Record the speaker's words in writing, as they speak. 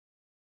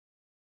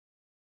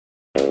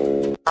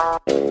My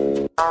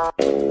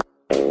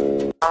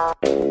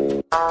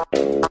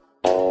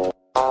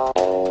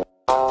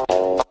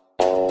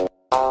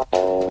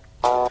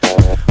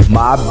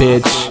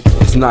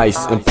bitch is nice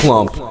and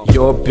plump.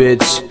 Your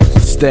bitch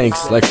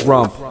stinks like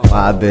rump.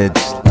 My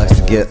bitch likes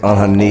to get on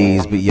her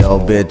knees, but yo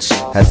bitch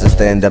has to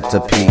stand up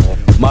to pee.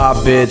 My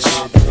bitch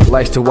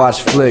likes to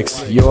watch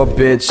flicks. Your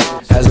bitch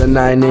has a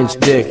 9-inch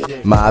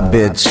dick. My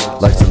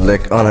bitch likes to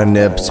lick on her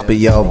nips, but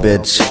yo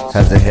bitch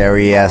has a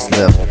hairy ass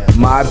lip.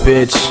 My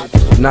bitch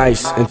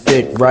nice and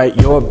thick, right?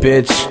 Your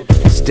bitch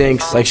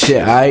stinks like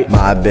shit, aight?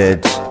 My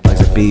bitch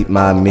likes to beat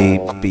my meat,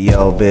 but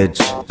yo bitch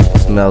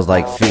smells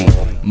like feet.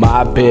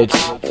 My bitch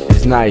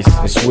is nice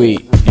and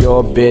sweet.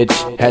 Your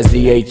bitch has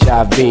the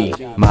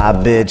HIV. My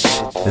bitch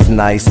is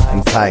nice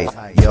and tight.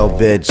 Yo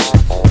bitch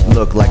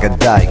look like a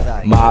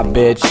dyke. My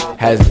bitch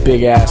has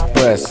big ass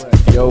breasts.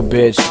 Yo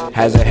bitch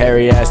has a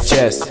hairy ass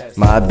chest.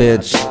 My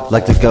bitch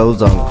like to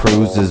goes on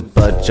cruises,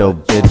 but yo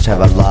bitch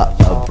have a lot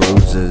of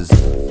bruises.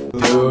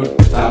 Dude,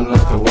 it's time to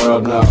let the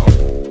world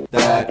know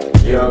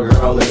that your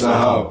girl is a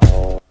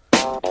hoe.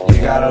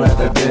 You gotta let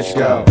that bitch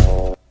go.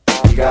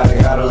 You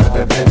gotta let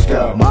that bitch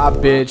go. My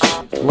bitch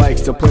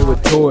likes to play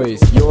with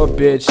toys. Your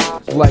bitch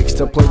likes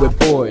to play with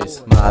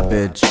boys. My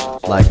bitch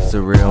likes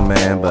a real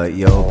man, but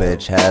yo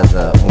bitch has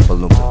a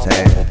Oompa Loompa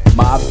tan.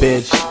 My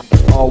bitch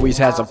always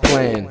has a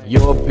plan.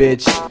 Your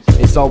bitch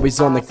is always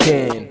on the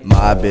can.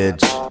 My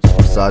bitch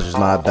massages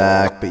my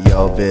back, but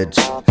yo bitch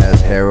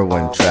has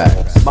heroin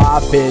tracks. My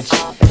bitch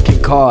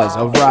can cause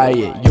a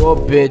riot. Your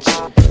bitch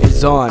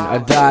is on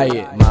a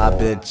diet. My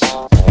bitch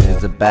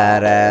is a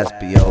badass,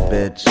 but yo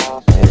bitch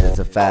is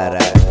a fat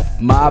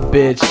ass. My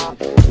bitch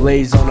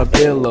lays on a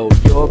pillow.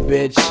 Your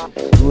bitch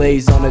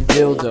lays on a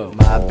dildo.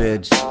 My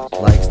bitch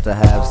likes to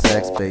have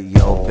sex, but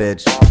yo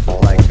bitch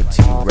look like a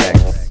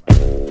T-Rex.